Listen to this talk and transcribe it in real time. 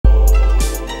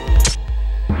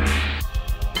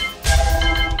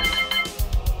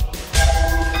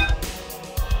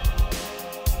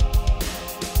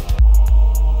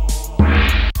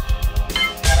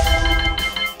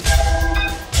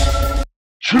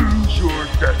Choose your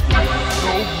destiny.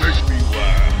 Don't make me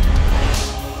laugh.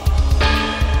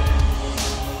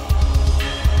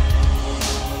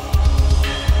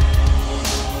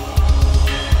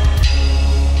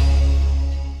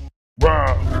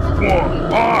 Round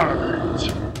 1, fight!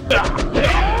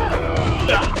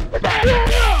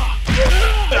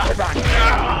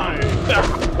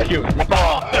 Excuse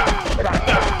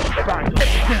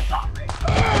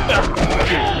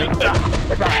me.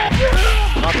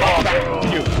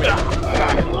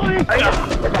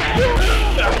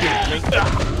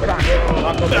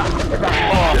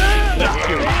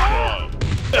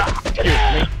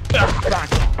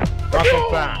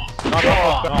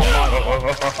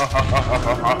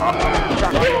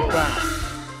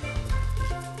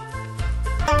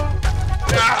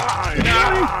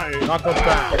 Knock them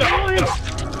back.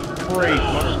 Freeze,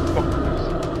 motherfuckers.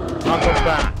 Knock them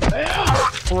back.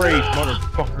 Freeze,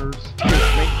 motherfuckers.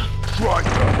 Excuse me.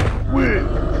 Striker, win.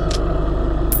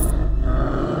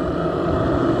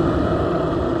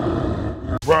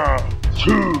 Round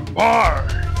 2, fight.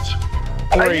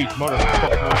 Freeze,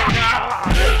 motherfuckers.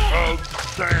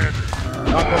 Outstanding.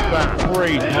 Knock them back.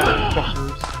 Freeze,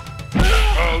 motherfuckers.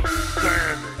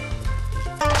 Outstanding.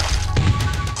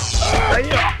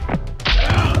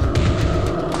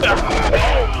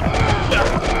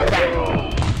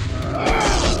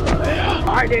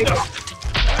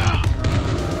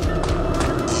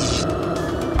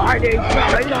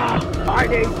 I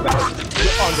need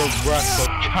under rest of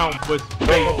countless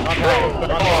faith.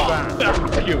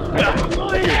 Excuse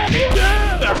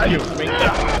me.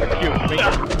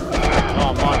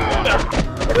 Oh my God.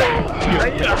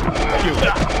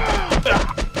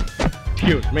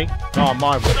 Excuse me. Oh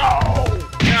my God.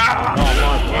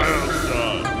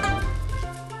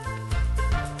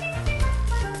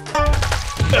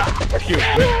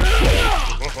 Excuse me.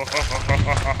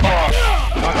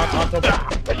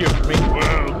 Excuse me.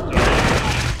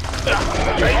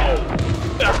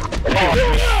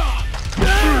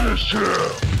 Finish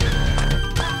him.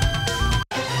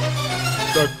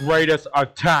 The greatest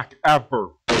attack ever.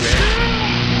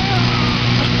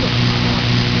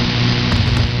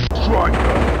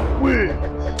 Striker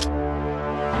wins.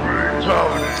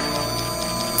 Fatality.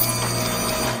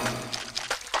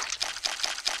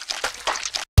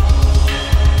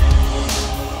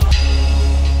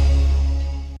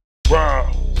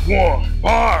 Round 1,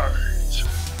 fight!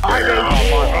 I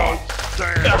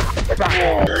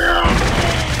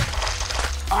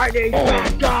need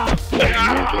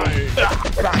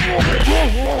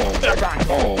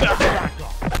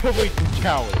police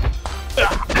brutality.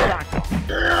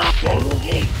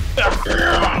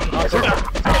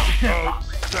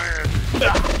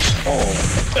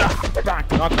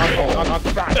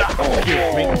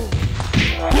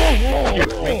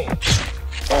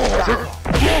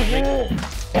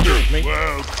 Excuse me.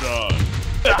 Well done.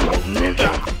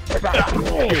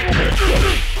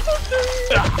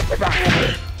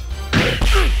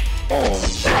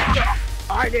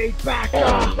 I need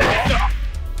backup.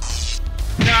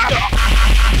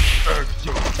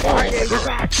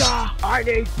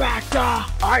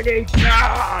 I need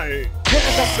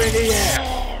hands up in the air.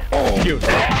 Excuse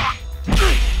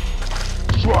me.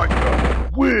 Striker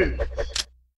wins.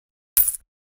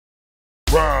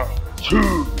 Round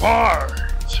 2, fight!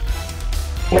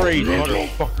 Freeze,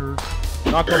 motherfuckers.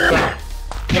 Knock them back.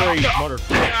 Freeze,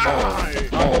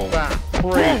 motherfuckers. Knock them back.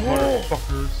 Freeze,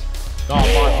 motherfuckers. Oh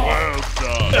my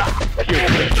God. Excuse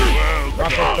me.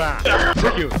 Knock them back.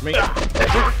 Excuse me.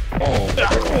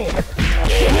 Excuse me.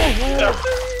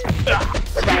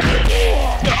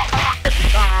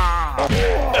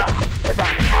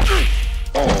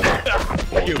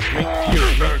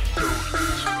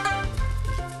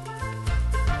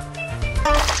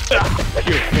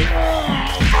 Excuse me.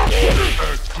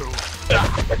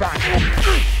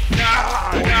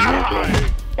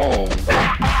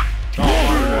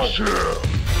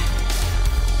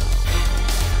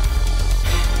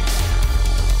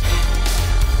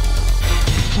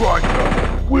 Striker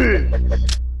wins.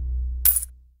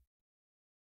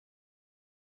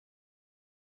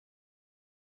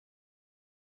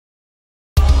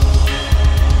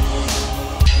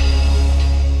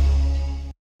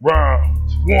 Round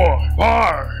 1,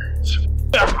 fight!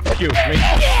 Excuse me.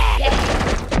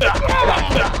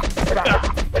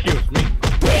 Excuse me.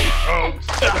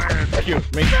 Excuse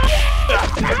me.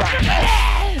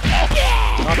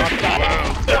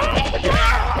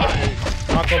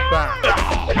 Knock them back.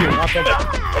 Excuse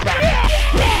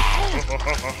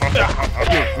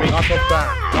me. Knock them back.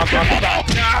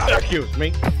 Excuse me.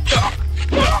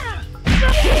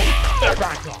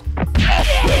 Back off.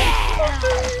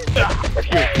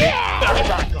 Excuse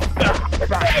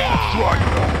me.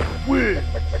 Striker wins.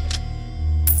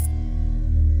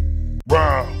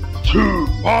 Round 2,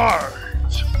 fight!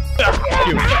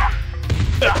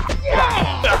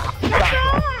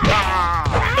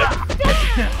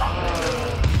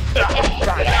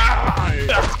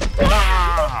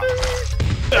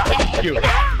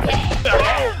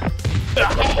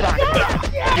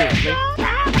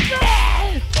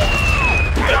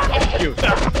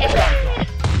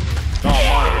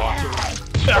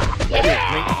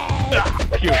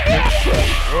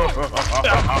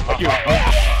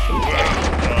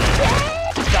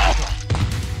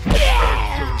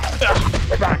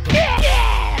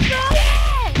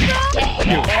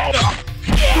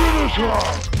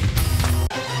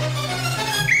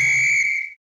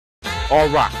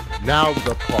 Alright, now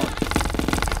the part.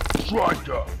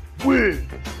 Striker wins.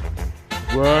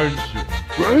 Friendship.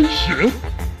 Friendship?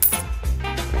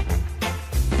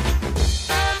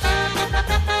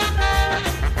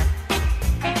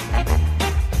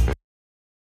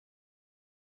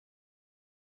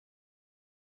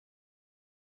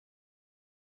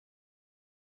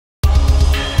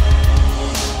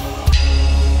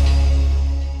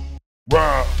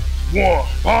 Round 1,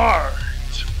 fight!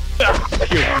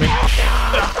 Excuse me.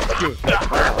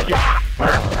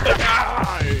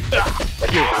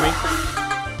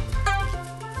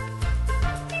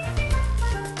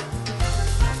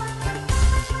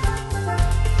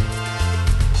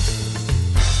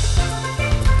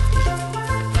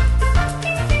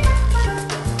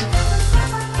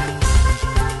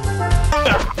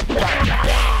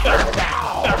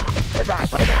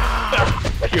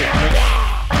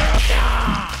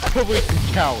 Police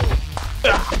and cowards.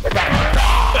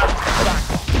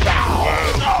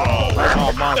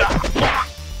 Oh, my.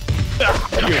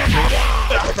 Excuse me.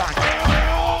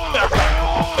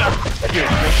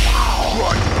 Excuse me.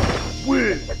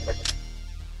 Win.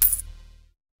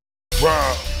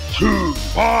 Round 2,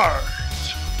 fight!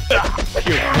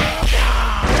 Excuse me.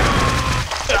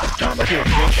 Excuse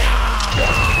me.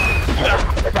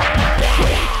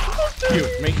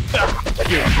 Excuse me.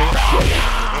 Excuse me.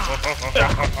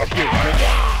 Excuse me.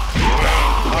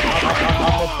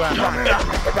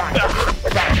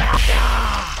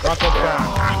 I'll go back. I'll go back.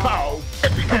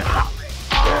 Excuse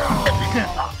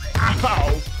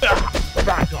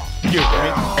me.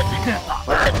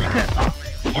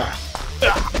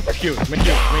 Excuse me. Excuse me.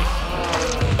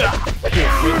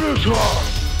 Excuse me.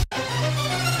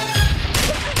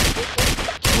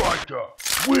 Striker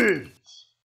wins.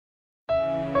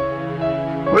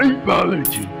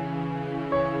 Fatality.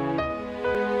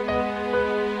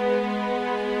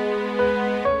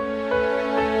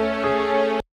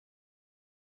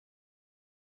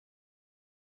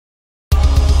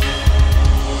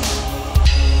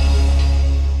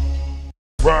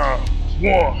 Round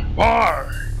 1,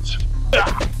 fight!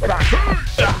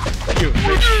 Excuse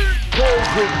me. Excuse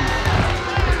me.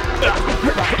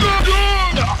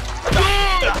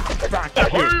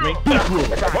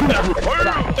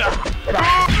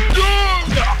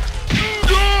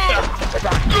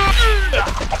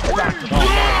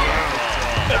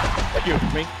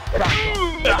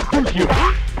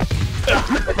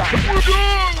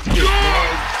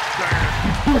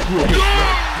 Excuse me.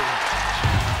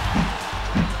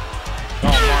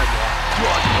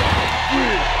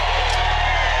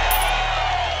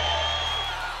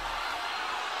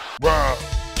 Round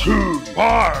 2,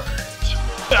 fight!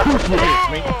 Excuse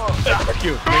me.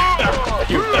 Excuse me.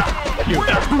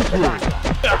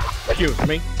 Excuse me. Excuse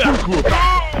me.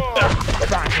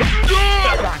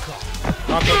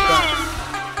 I'll go back.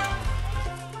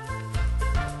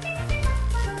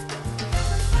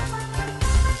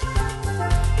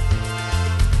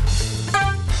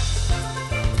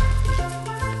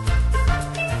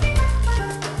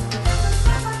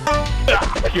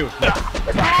 Excuse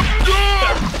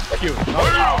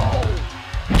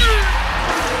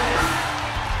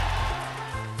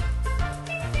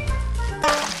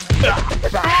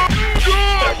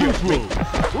me.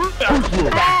 Excuse me.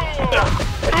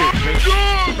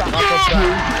 Excuse me.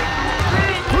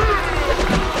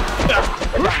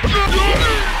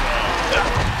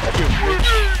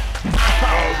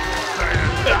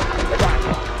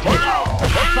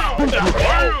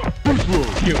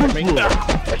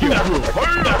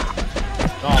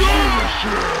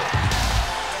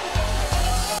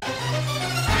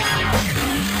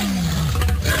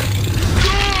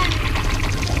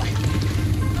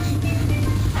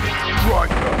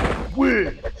 Striker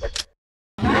wins.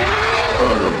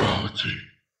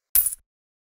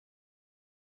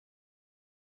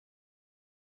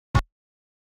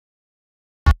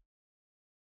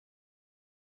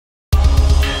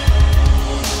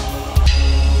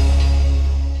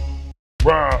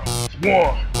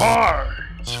 one, fight!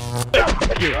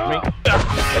 Excuse me.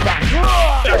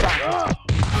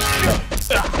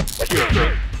 Excuse me.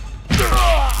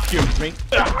 Excuse me.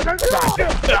 Excuse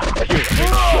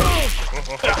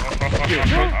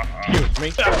me. Excuse me.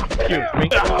 Excuse me.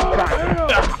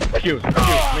 Excuse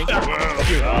me.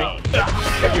 Excuse me.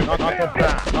 Not the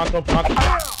back. Not the back.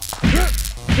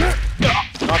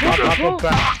 Not the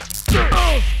back.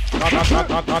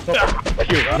 Not the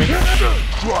excuse me.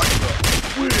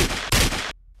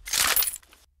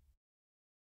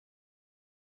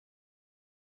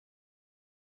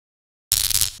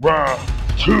 Round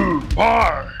 2,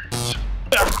 fight!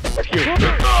 Excuse me.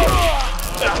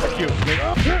 Excuse me.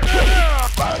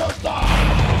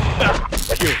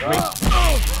 Excuse me.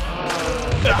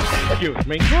 Excuse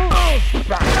me.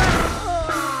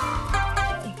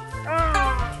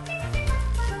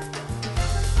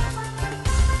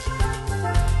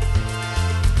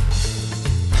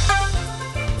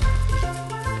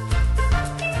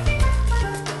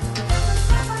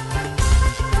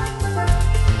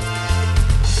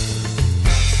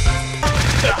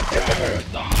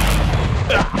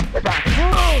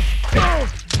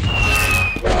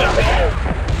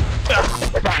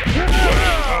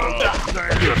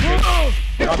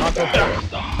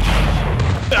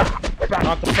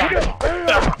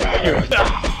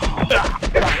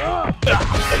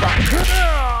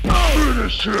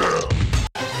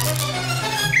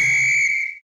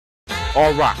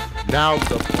 All right, now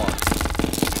the part.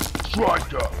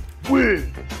 Striker,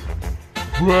 win!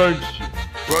 Brunch.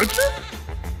 Brunch?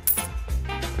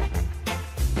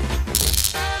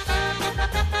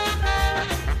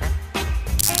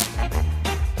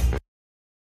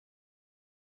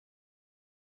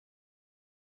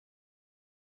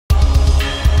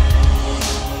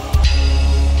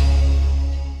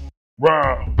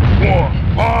 Round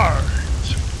 1, fight!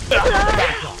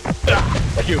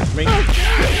 Excuse me.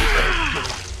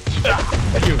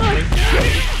 Excuse me.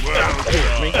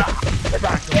 Excuse me.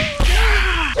 Excuse me.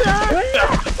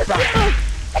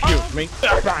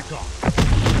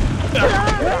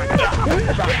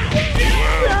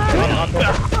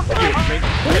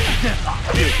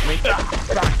 Excuse me.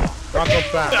 Not the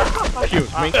back.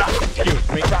 Excuse me. Excuse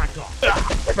me. Excuse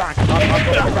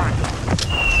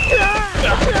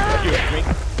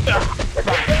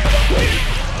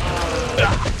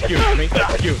me.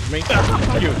 Excuse me. Excuse me.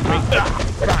 Excuse me.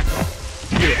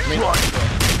 Excuse me.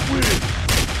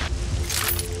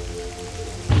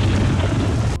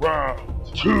 Round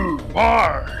 2,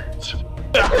 fight!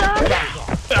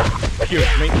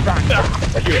 Excuse me. Excuse me. Not the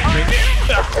excuse me.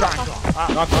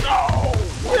 Not the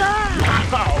back.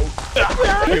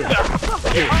 Excuse me.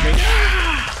 Excuse me.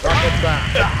 Not the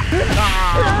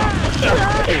back.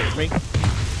 Excuse me.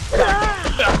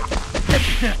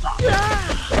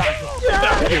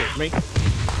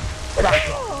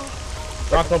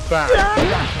 Not the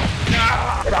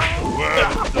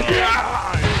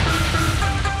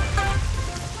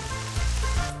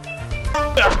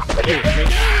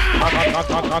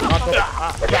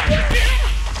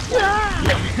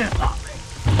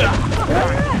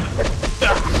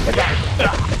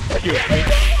excuse me.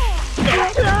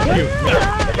 Excuse me.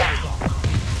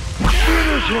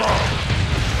 Finish off!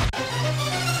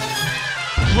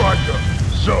 Striker,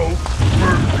 so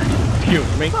perfect!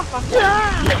 Excuse me.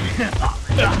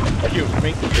 Excuse me.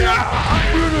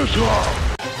 Finish off!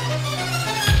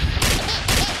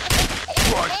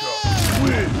 Striker,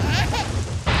 win!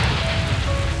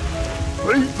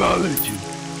 Fatality!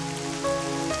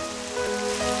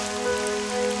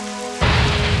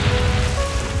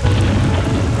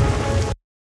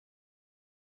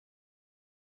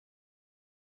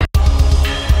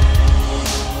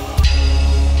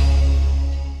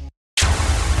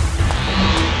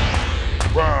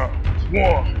 Round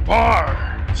 1,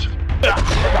 fight! Excuse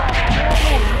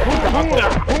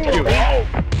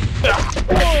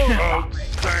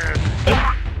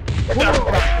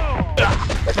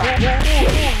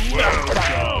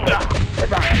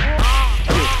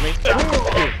me. Excuse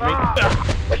me.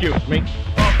 Excuse me.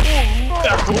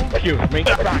 Excuse me. Excuse me.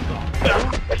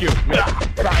 Excuse me.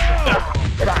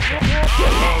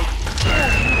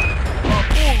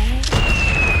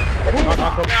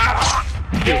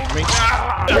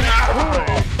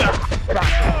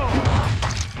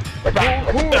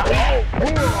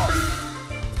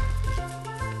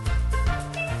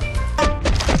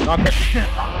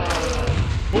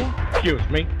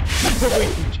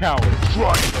 Police brutality.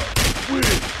 Striker,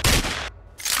 win!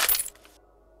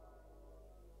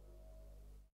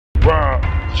 Round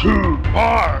 2,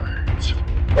 fight!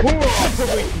 Police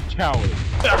brutality.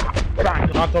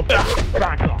 Not the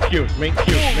excuse me.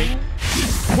 Excuse me.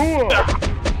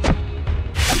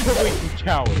 Completely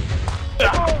coward.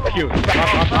 Excuse me.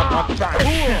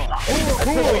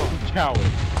 Completely coward.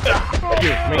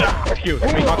 Excuse me. Excuse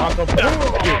me.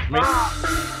 Excuse me.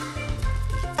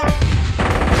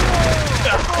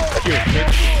 Excuse me.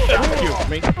 Excuse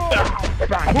me.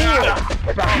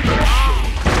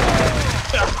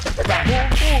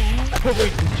 Completely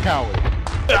coward.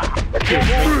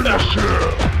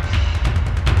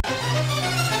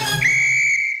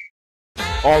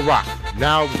 Alright,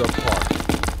 now the part.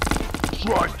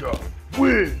 Striker,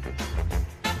 win!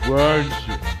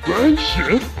 Friendship.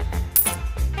 Friendship?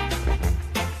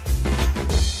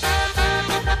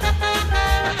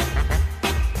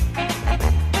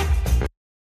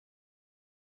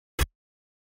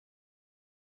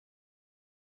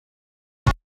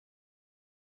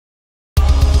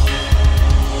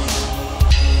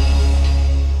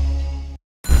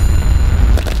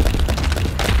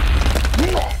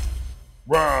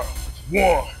 Round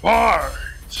one, fight!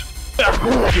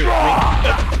 Excuse me.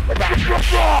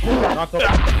 Not the...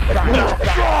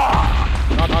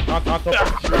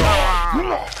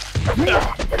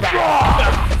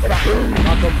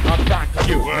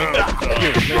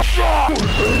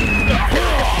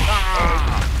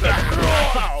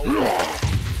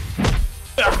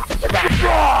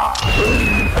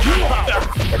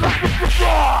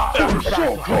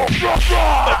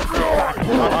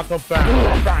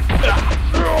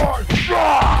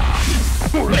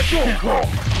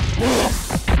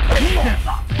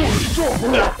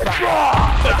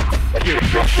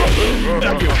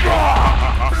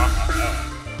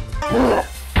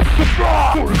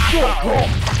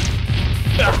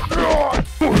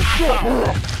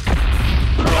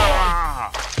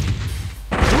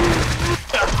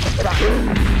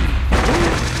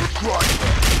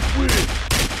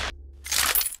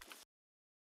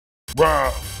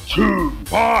 Round two,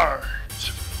 fight!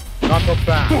 Not the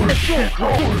back.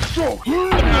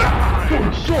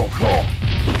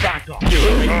 Back up! Excuse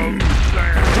me.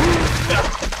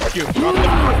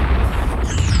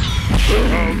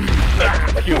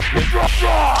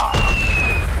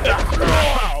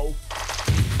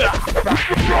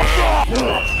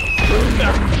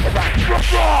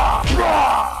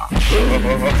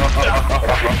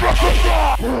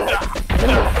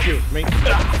 Excuse me. Excuse me. Excuse me.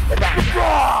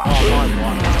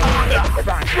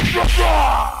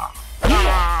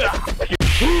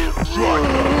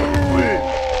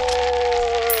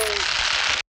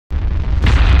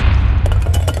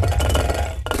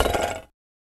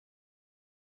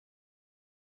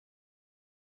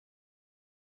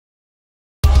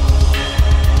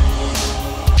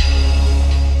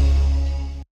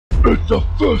 It's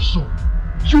official!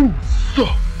 You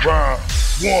suck! Round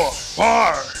one,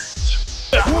 fight!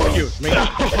 Excuse me. Excuse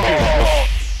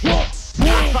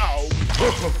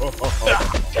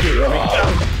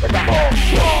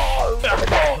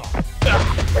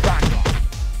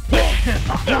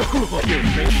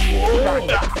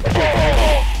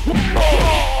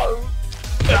me.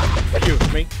 Excuse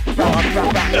me.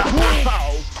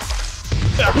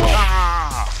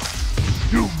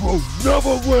 You will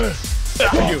never win!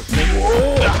 Excuse me.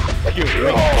 Excuse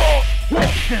me.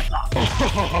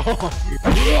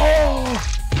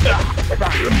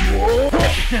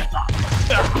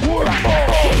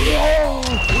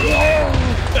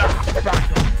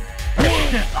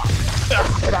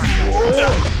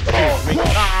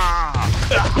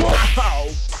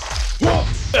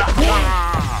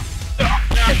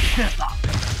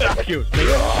 Excuse me.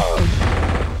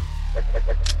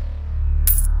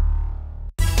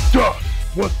 That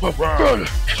was pathetic!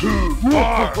 Two,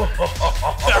 fight!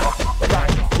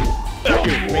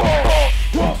 Excuse me.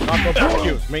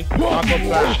 Excuse me.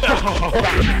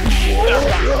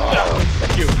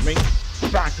 Excuse me.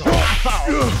 Back up.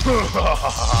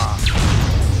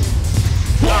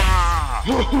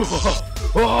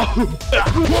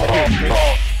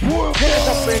 Hands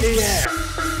up in the air.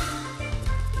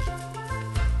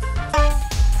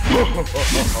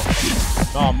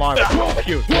 Oh my.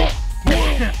 Excuse me.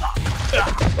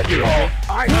 Excuse me.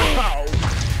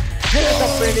 Hands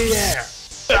up in the air.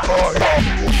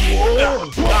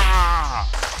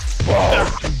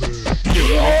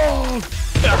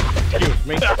 Excuse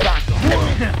me.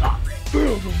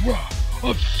 Feel the rock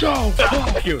of sound!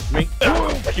 Excuse me.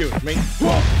 Excuse me.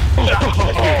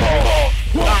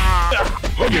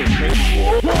 Excuse me.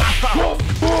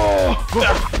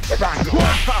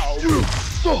 You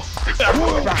suck! You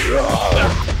will die!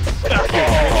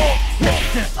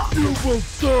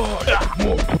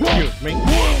 Excuse me.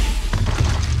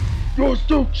 You're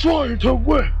still trying to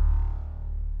win!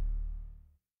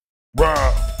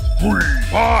 Round three,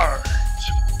 fight!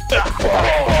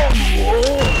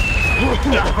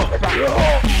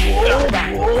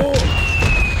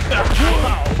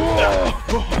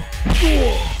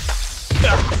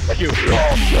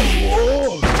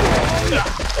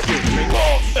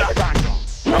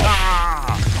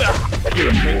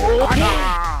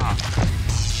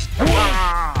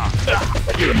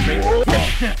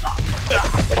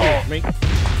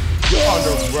 You're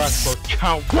under arrest for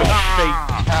countless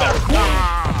fatalities.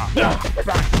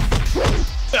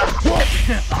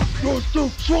 You're still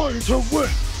trying to win!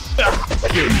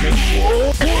 Excuse me.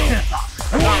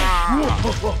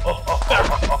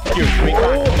 Excuse me.